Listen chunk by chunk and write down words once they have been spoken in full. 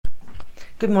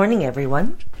Good morning,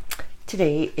 everyone.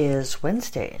 Today is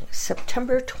Wednesday,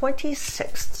 September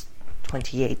 26th,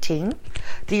 2018.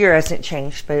 The year hasn't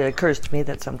changed, but it occurs to me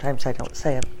that sometimes I don't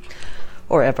say it,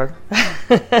 or ever.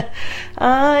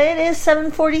 It is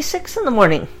 7:46 in the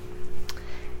morning,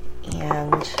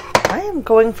 and I am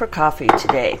going for coffee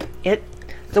today.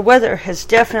 The weather has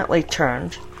definitely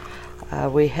turned.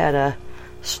 We had a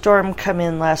storm come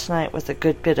in last night with a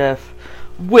good bit of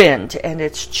wind, and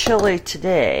it's chilly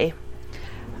today.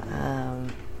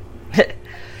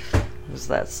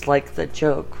 That's like the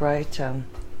joke, right?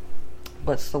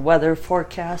 What's the weather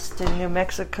forecast in New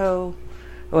Mexico?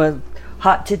 Well,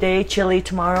 hot today, chilly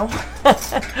tomorrow.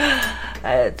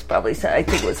 It's probably, I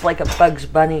think it was like a Bugs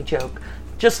Bunny joke.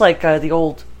 Just like the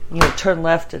old, turn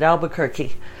left at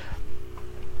Albuquerque.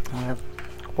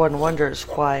 One wonders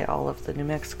why all of the New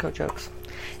Mexico jokes.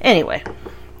 Anyway,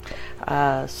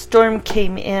 storm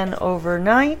came in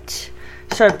overnight.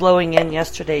 Started blowing in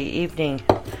yesterday evening,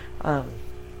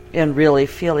 and really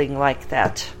feeling like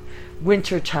that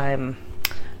wintertime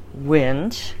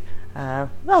wind.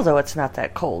 Although it's not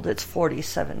that cold, it's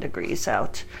 47 degrees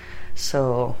out.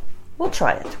 So we'll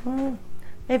try it.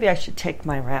 Maybe I should take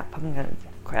my wrap. I'm going to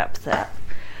grab that.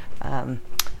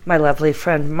 My lovely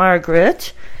friend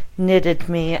Margaret knitted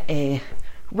me a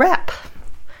wrap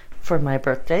for my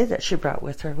birthday that she brought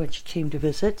with her when she came to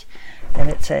visit. And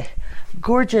it's a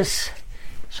gorgeous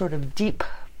sort of deep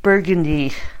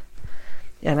burgundy,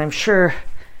 and I'm sure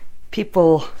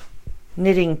people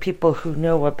who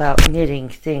know about knitting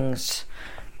things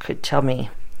could tell me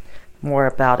more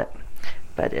about it.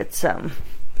 But it's,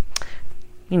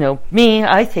 me,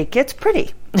 I think it's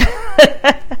pretty.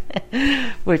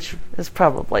 Which is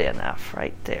probably enough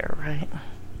right there, right?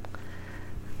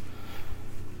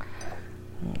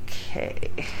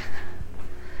 Okay.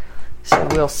 So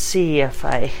we'll see if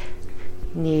I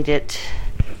need it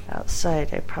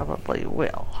outside. I probably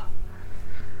will.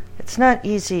 It's not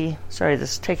easy. Sorry,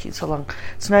 this is taking so long.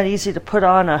 It's not easy to put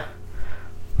on a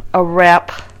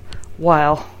wrap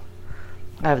while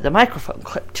I have the microphone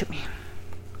clipped to me.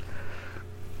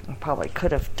 I probably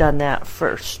could have done that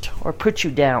first, or put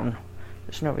you down.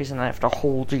 There's no reason I have to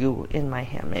hold you in my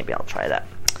hand. Maybe I'll try that.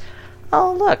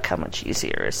 Oh, look, how much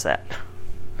easier is that?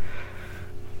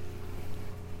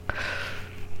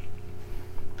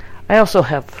 I also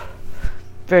have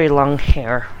very long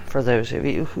hair, for those of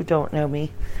you who don't know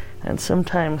me, and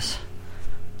sometimes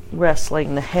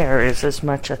wrestling the hair is as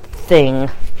much a thing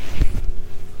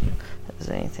as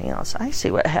anything else. I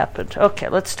see what happened. Okay,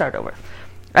 let's start over.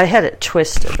 I had it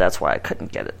twisted, that's why I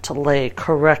couldn't get it to lay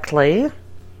correctly.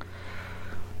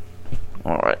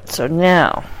 Alright, so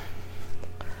now.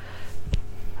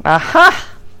 Aha!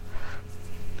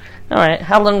 Alright,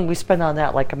 how long did we spend on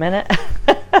that? Like a minute?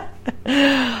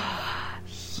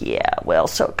 Yeah, well,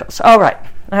 so it goes. All right,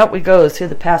 out we go through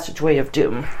the passageway of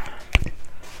doom.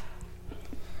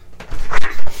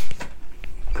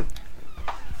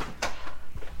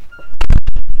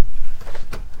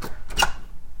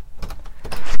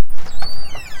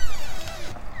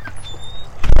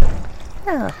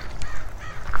 Yeah,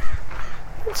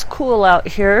 it's cool out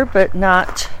here, but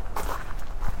not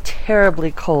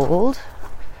terribly cold.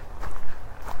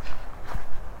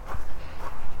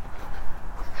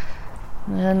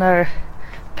 And our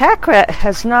pack rat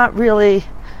has not really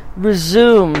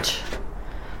resumed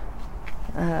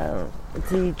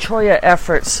the Cholla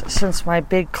efforts since my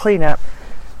big cleanup.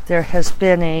 There has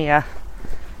been a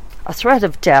threat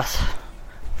of death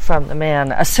from the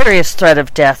man, a serious threat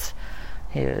of death.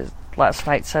 He last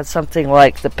night said something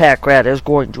like, the pack rat is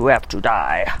going to have to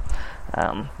die,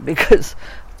 because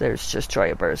there's just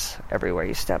Cholla burrs everywhere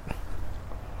you step.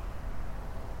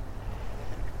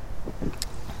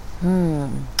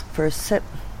 First sip.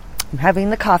 I'm having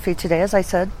the coffee today, as I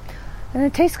said, and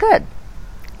it tastes good.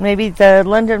 Maybe the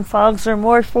London fogs are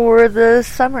more for the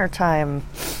summertime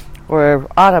or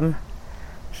autumn,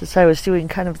 since I was doing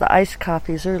kind of the iced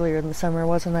coffees earlier in the summer,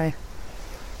 wasn't I?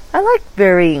 I like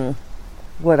varying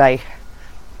what I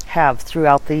have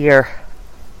throughout the year.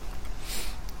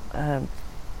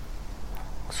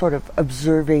 Sort of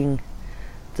observing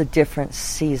the different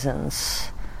seasons.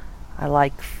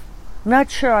 I'm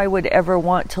not sure I would ever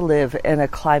want to live in a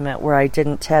climate where I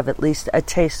didn't have at least a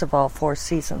taste of all four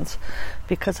seasons,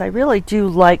 because I really do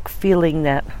like feeling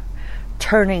that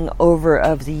turning over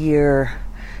of the year,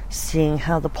 seeing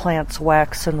how the plants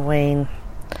wax and wane.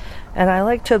 And I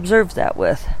like to observe that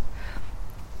with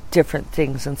different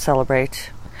things and celebrate.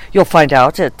 You'll find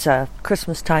out at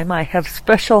Christmas time I have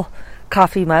special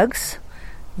coffee mugs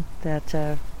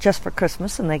that just for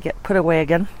Christmas, and they get put away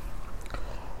again.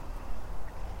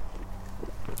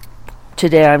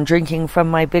 Today I'm drinking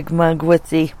from my big mug with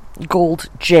the gold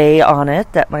J on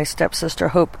it that my stepsister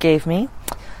Hope gave me.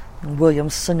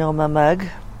 Williams Sonoma mug.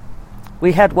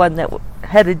 We had one that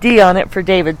had a D on it for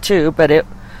David too, but it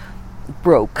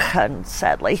broke,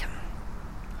 sadly.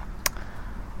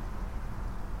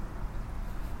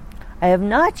 I have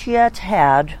not yet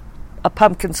had a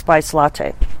pumpkin spice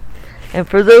latte. And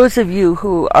for those of you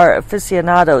who are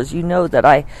aficionados, you know that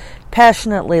I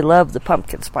passionately love the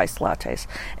pumpkin spice lattes.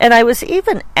 And I was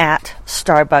even at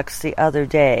Starbucks the other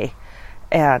day,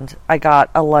 and I got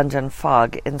a London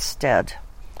Fog instead.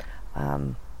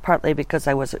 Partly because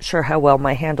I wasn't sure how well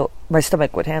my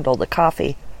stomach would handle the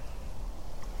coffee.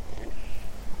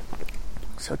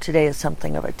 So today is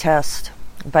something of a test.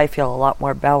 But I feel a lot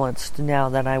more balanced now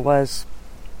than I was.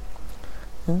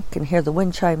 You can hear the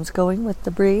wind chimes going with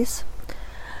the breeze.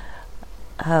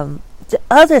 The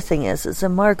other thing is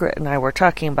and Margaret and I were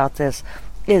talking about this,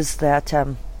 is that,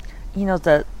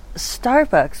 the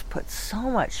Starbucks puts so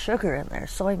much sugar in their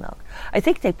soy milk. I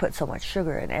think they put so much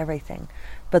sugar in everything,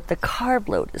 but the carb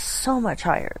load is so much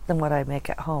higher than what I make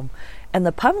at home. And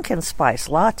the pumpkin spice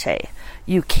latte,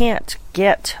 you can't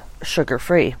get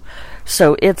sugar-free.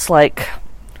 So it's like,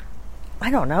 I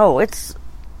don't know,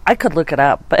 I could look it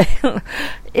up, but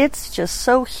it's just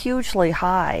so hugely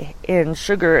high in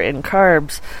sugar and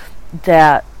carbs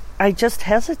that I just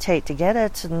hesitate to get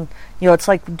it. And, it's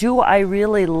like, do I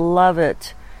really love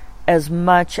it as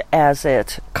much as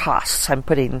it costs? I'm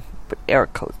putting air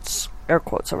quotes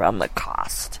around the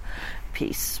cost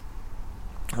piece.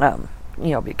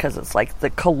 Because it's like the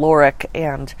caloric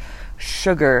and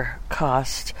sugar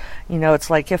cost. It's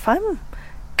like, if I'm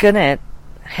gonna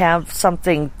have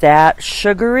something that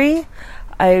sugary,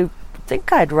 I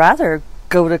think I'd rather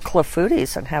go to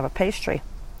Clafoutis and have a pastry.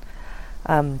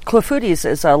 Clafoutis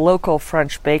is a local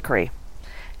French bakery,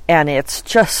 and it's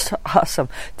just awesome.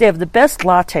 They have the best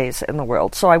lattes in the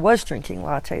world, so I was drinking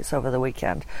lattes over the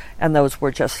weekend, and those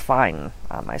were just fine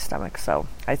on my stomach, so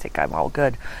I think I'm all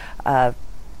good. And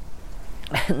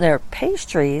their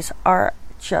pastries are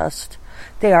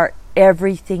they are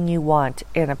everything you want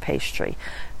in a pastry.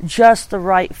 Just the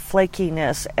right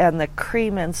flakiness, and the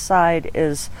cream inside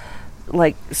is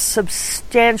like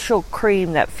substantial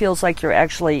cream that feels like you're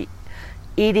actually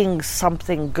eating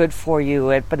something good for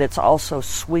you, but it's also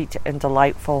sweet and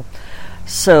delightful.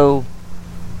 So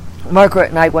Margaret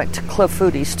and I went to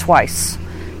Clafoutis twice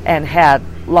and had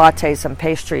lattes and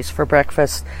pastries for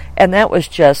breakfast, and that was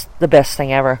just the best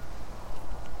thing ever.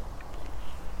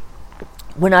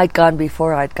 When I'd gone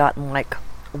before, I'd gotten like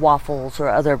waffles or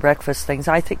other breakfast things.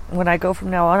 I think when I go from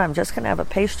now on, I'm just going to have a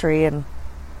pastry. And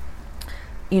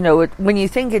when you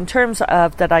think in terms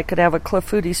of that, I could have a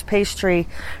Clafoutis pastry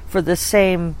for the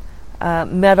same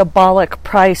metabolic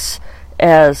price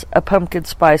as a pumpkin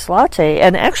spice latte,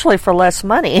 and actually for less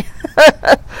money,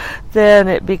 then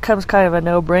it becomes kind of a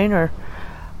no-brainer.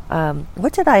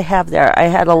 What did I have there? I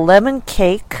had a lemon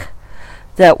cake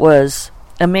that was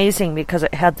amazing because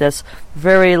it had this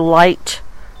very light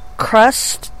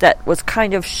crust that was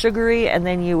kind of sugary, and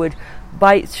then you would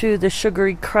bite through the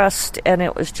sugary crust, and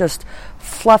it was just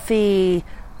fluffy,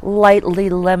 lightly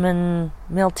lemon,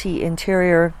 melty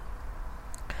interior.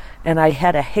 And I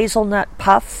had a hazelnut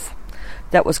puff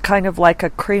that was kind of like a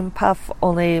cream puff,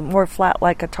 only more flat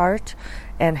like a tart,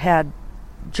 and had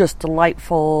just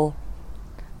delightful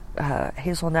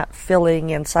hazelnut filling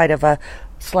inside of a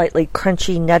slightly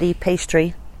crunchy, nutty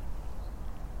pastry.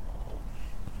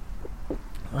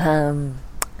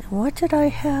 What did I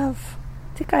have?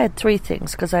 I think I had 3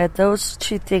 things, because I had those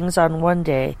 2 things on one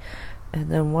day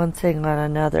and then one thing on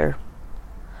another.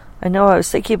 I know I was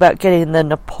thinking about getting the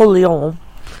Napoleon,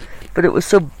 but it was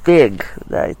so big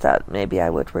that I thought maybe I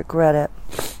would regret it.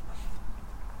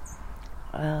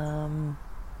 I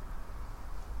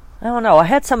don't know. I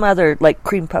had some other like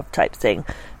cream puff type thing,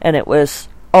 and it was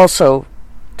also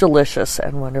delicious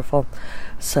and wonderful.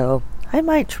 So I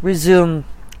might resume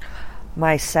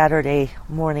my Saturday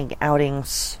morning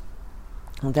outings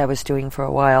that I was doing for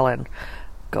a while and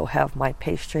go have my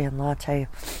pastry and latte.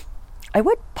 I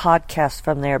would podcast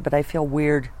from there, but I feel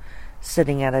weird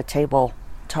sitting at a table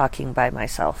talking by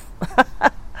myself.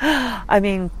 I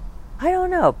mean, I don't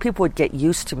know. People would get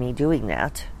used to me doing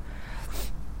that.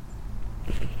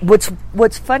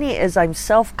 What's funny is I'm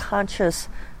self-conscious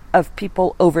of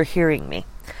people overhearing me.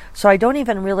 So I don't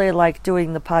even really like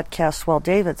doing the podcast while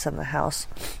David's in the house,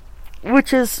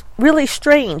 which is really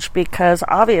strange because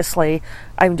obviously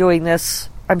I'm doing this,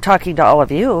 I'm talking to all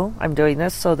of you. I'm doing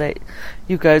this so that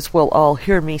you guys will all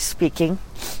hear me speaking.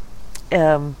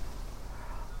 So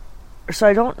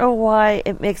I don't know why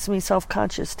it makes me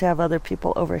self-conscious to have other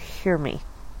people overhear me.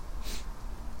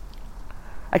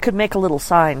 I could make a little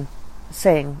sign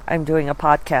saying I'm doing a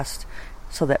podcast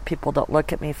so that people don't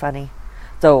look at me funny.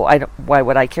 Though, why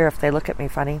would I care if they look at me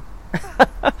funny?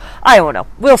 I don't know.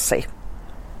 We'll see.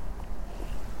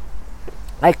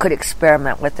 I could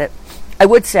experiment with it. I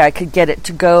would say I could get it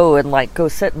to go and go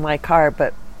sit in my car,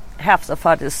 but half the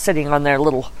fun is sitting on their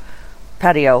little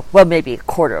patio. Well, maybe a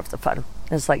quarter of the fun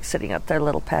is sitting at their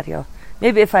little patio.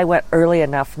 Maybe if I went early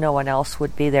enough, no one else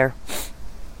would be there.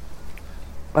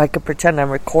 I could pretend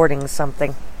I'm recording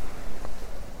something.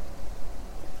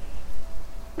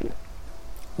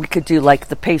 We could do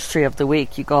the pastry of the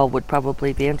week. You all would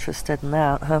probably be interested in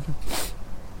that, huh?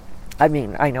 I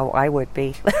mean, I know I would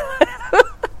be.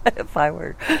 If I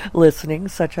were listening,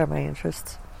 such are my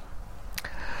interests.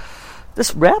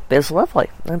 This wrap is lovely.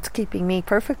 It's keeping me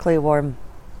perfectly warm.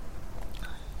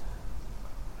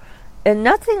 And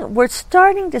we're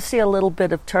starting to see a little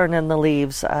bit of turn in the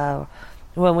leaves.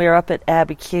 When we were up at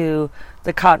Abiquiu,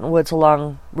 the cottonwoods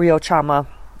along Rio Chama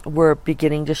were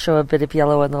beginning to show a bit of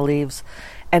yellow in the leaves.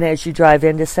 And as you drive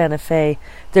into Santa Fe,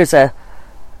 there's a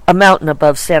mountain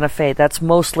above Santa Fe that's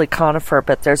mostly conifer,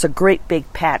 but there's a great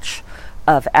big patch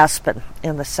of aspen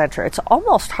in the center. It's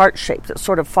almost heart-shaped. It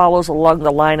sort of follows along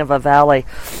the line of a valley.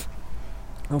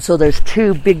 And so there's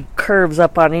two big curves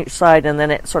up on each side, and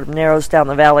then it sort of narrows down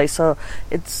the valley. So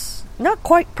it's not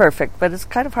quite perfect, but it's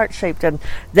kind of heart-shaped. And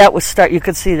that was you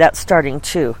could see that starting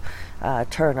to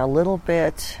turn a little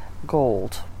bit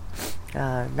gold.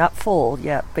 Not full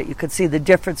yet, but you could see the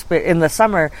difference. But in the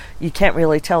summer, you can't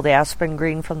really tell the aspen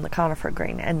green from the conifer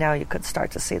green. And now you could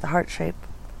start to see the heart shape.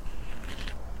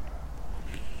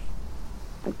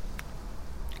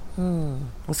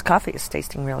 This coffee is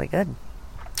tasting really good.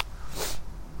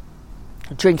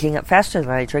 Drinking it faster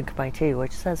than I drink my tea,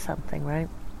 which says something, right?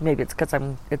 Maybe it's because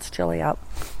it's chilly out.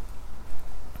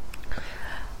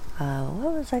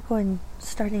 What was I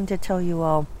starting to tell you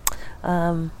all?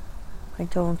 I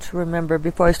don't remember.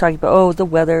 Before I was talking about, the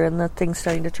weather and the things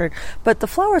starting to turn. But the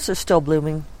flowers are still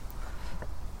blooming.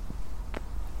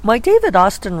 My David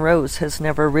Austin rose has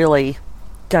never really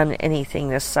done anything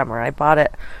this summer. I bought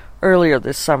it earlier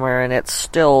this summer, and it's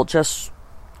still just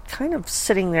kind of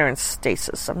sitting there in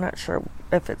stasis. I'm not sure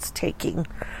if it's taking.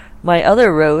 My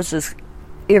other rose is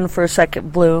in for a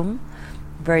second bloom.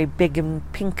 Very big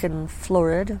and pink and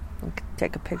florid. I can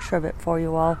take a picture of it for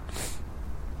you all.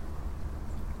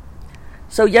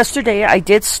 So yesterday I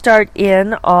did start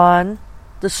in on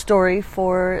the story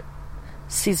for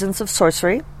Seasons of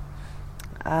Sorcery.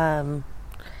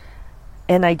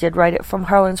 And I did write it from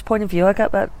Harlan's point of view. I got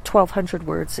about 1,200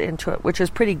 words into it, which is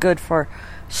pretty good for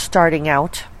starting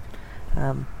out.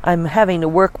 I'm having to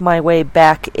work my way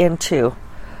back into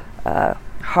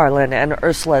Harlan and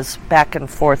Ursula's back and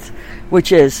forth,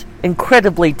 which is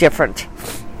incredibly different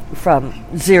from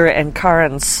Zira and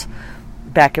Karen's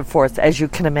back and forth, as you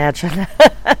can imagine,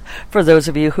 for those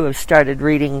of you who have started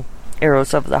reading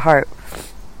Arrows of the Heart.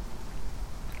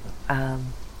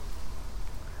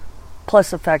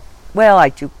 Plus the fact, well, I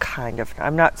do kind of.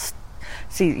 I'm not.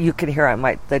 See, you can hear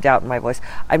the doubt in my voice.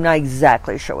 I'm not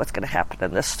exactly sure what's going to happen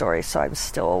in this story, so I'm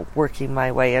still working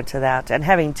my way into that and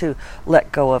having to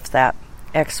let go of that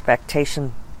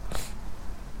expectation.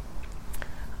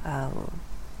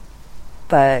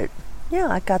 But yeah,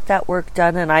 I got that work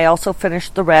done, and I also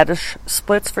finished the radish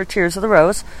splits for Tears of the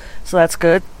Rose, so that's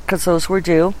good because those were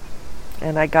due.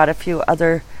 And I got a few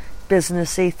other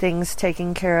businessy things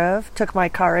taken care of. Took my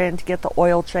car in to get the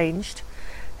oil changed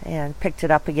and picked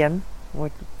it up again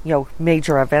with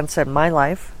major events in my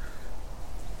life.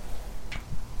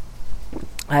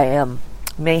 I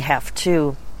may have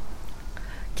to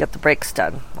get the brakes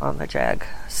done on the Jag,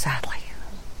 sadly.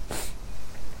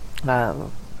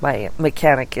 My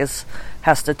mechanic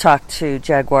has to talk to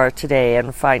Jaguar today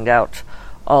and find out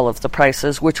all of the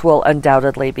prices, which will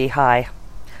undoubtedly be high.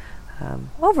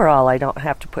 Overall, I don't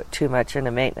have to put too much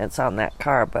into maintenance on that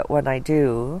car, but when I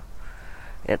do,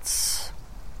 it's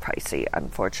pricey,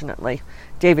 unfortunately.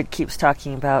 David keeps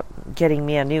talking about getting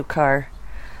me a new car.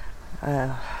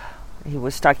 He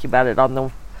was talking about it on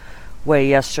the way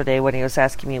yesterday when he was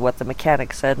asking me what the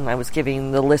mechanic said, and I was giving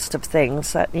him the list of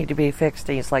things that need to be fixed,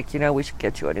 and he's like, we should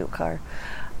get you a new car.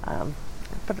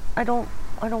 But I don't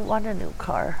want a new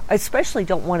car. I especially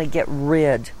don't want to get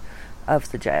rid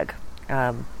of the Jag.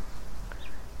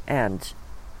 And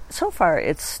so far,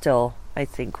 it's still, I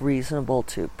think, reasonable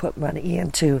to put money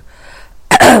into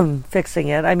fixing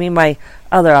it. I mean, my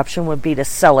other option would be to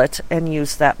sell it and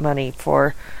use that money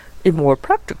for a more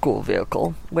practical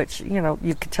vehicle, which, you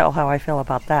can tell how I feel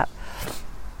about that.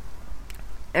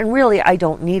 And really, I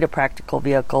don't need a practical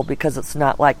vehicle because it's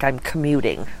not like I'm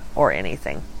commuting or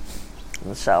anything.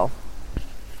 And so,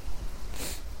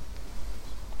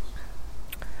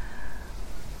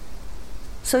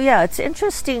 So yeah, it's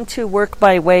interesting to work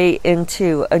my way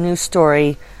into a new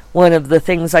story. One of the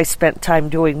things I spent time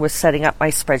doing was setting up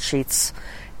my spreadsheets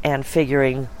and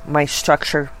figuring my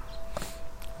structure.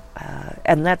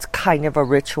 And that's kind of a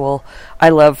ritual. I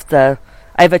have a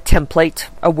template,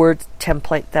 a Word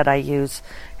template that I use.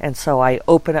 And so I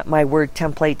open up my Word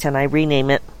template and I rename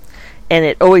it. And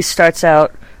it always starts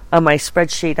out on my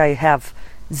spreadsheet. I have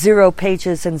 0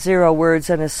 pages and 0 words.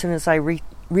 And as soon as I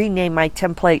rename my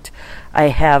template, I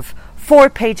have 4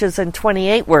 pages and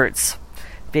 28 words,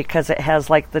 because it has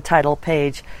like the title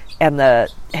page and the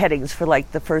headings for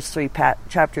like the first 3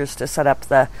 chapters to set up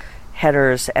the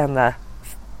headers and the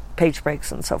page breaks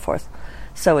and so forth.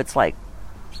 So it's like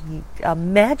a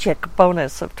magic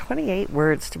bonus of 28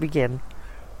 words to begin.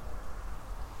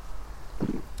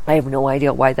 I have no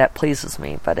idea why that pleases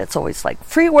me, but it's always like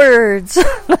free words.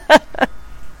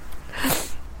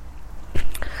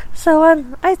 So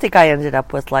I think I ended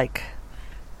up with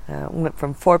went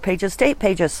from 4 pages to 8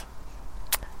 pages.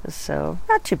 So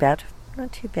not too bad.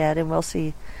 And we'll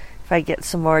see if I get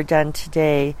some more done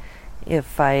today.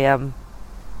 If I,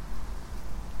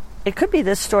 it could be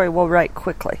this story will write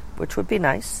quickly, which would be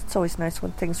nice. It's always nice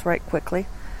when things write quickly.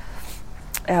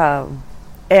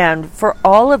 And for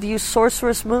all of you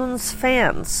Sorceress Moons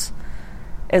fans,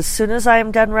 as soon as I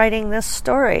am done writing this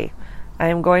story, I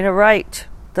am going to write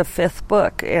the 5th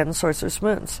book in Sorceress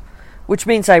Moons, which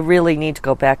means I really need to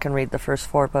go back and read the first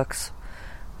 4 books.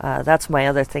 That's my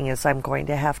other thing, is I'm going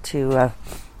to have to,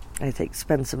 I think,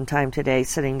 spend some time today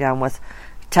sitting down with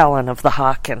Talon of the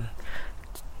Hawk and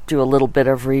do a little bit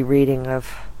of rereading of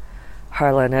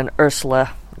Harlan and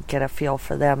Ursula, get a feel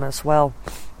for them as well.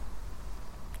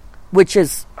 Which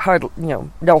is hard,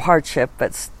 no hardship,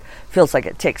 but feels like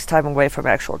it takes time away from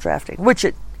actual drafting, which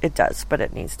it does, but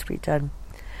it needs to be done.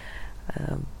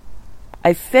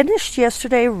 I finished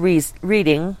yesterday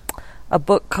reading a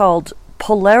book called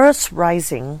Polaris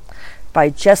Rising by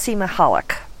Jessie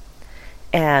Mihalik.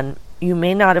 And you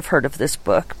may not have heard of this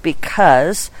book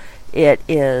because it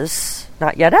is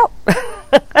not yet out.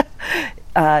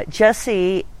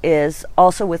 Jessie is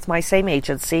also with my same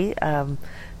agency.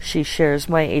 She shares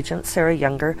my agent, Sarah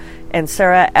Younger. And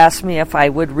Sarah asked me if I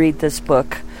would read this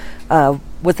book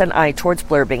with an eye towards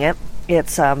blurbing it.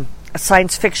 It's a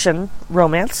science fiction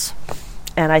romance,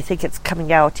 and I think it's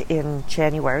coming out in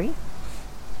January.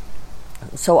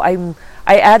 So I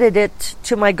added it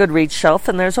to my Goodreads shelf,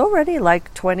 and there's already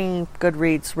like 20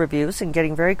 Goodreads reviews, and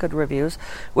getting very good reviews,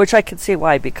 which I can see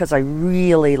why, because I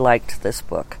really liked this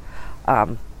book.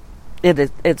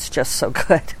 It's just so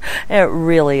good. It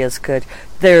really is good.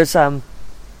 There's I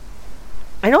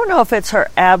don't know if it's her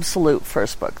absolute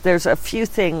first book. There's a few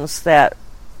things that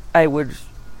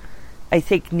I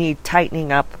think need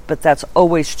tightening up, but that's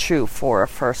always true for a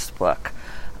first book.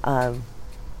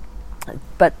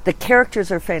 But the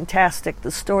characters are fantastic. The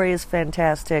story is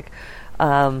fantastic.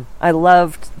 I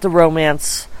loved the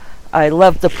romance. I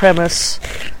loved the premise.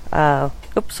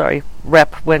 Oops, sorry.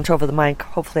 Rep went over the mic.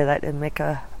 Hopefully that didn't make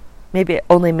maybe it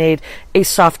only made a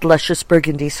soft, luscious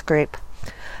burgundy scrape.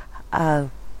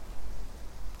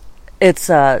 It's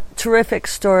a terrific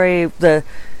story. The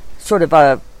sort of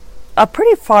a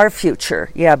pretty far future.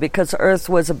 Yeah, because Earth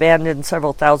was abandoned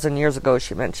several thousand years ago,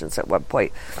 she mentions at one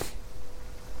point.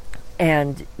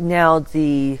 And now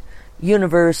the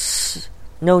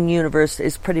known universe,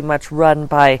 is pretty much run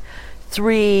by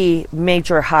 3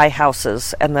 major high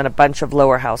houses and then a bunch of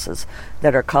lower houses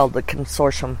that are called the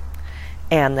Consortium.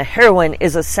 And the heroine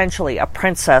is essentially a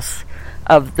princess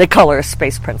they call her a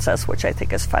space princess, which I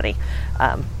think is funny.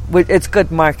 It's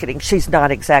good marketing. She's not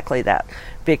exactly that,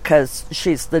 because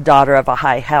she's the daughter of a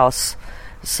high house,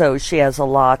 so she has a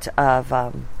lot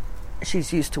of,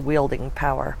 she's used to wielding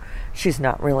power. She's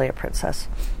not really a princess,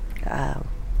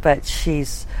 but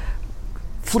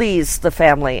flees the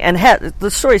family, and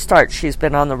the story starts, she's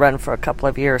been on the run for a couple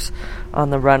of years,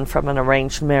 on the run from an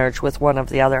arranged marriage with one of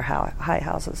the other high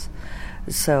houses.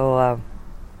 So,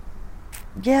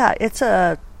 yeah, it's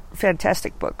a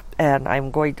fantastic book, and I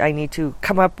need to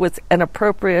come up with an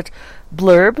appropriate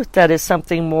blurb that is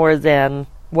something more than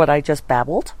what I just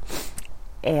babbled,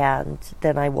 and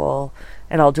then I'll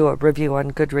do a review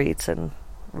on Goodreads and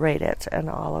rate it and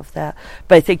all of that.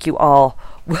 But I think you all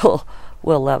will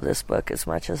love this book as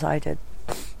much as I did.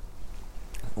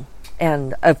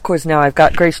 And of course now I've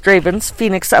got Grace Draven's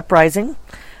Phoenix Uprising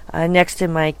next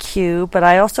in my queue, but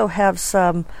I also have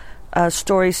some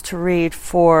stories to read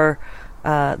for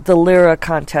the Lyra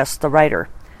contest, the writer.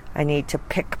 I need to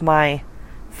pick my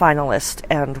finalist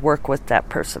and work with that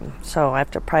person, so I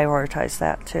have to prioritize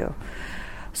that too.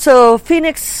 So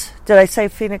Phoenix, did I say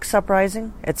Phoenix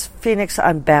Uprising? It's Phoenix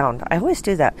Unbound. I always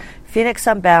do that. Phoenix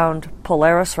Unbound,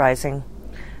 Polaris Rising.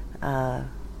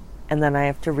 And then I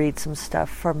have to read some stuff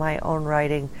for my own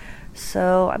writing.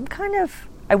 So I'm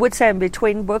I would say I'm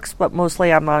between books, but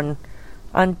mostly I'm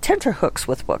on tenterhooks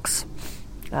with books.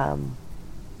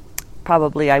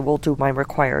 Probably I will do my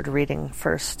required reading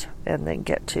first and then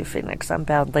get to Phoenix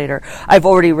Unbound later. I've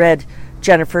already read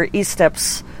Jennifer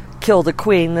Estep's Kill the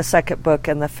Queen, the second book,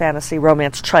 and the fantasy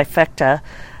romance trifecta.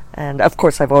 And, of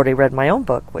course, I've already read my own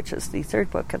book, which is the third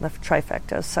book in the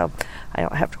trifecta, so I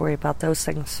don't have to worry about those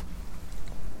things.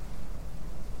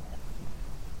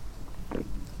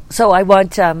 So I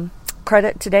want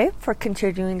credit today for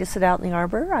continuing to sit out in the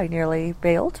arbor. I nearly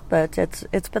bailed, but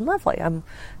it's been lovely. I'm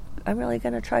really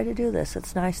going to try to do this.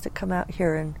 It's nice to come out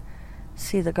here and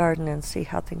see the garden and see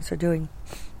how things are doing.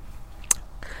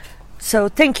 So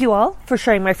thank you all for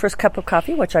sharing my first cup of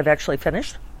coffee, which I've actually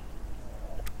finished.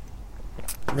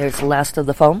 There's the last of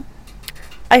the foam.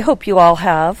 I hope you all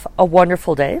have a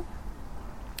wonderful day.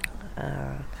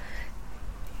 I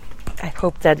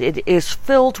hope that it is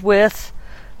filled with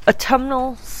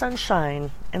autumnal sunshine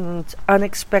and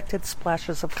unexpected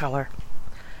splashes of color.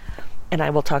 And I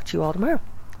will talk to you all tomorrow.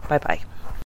 Bye-bye.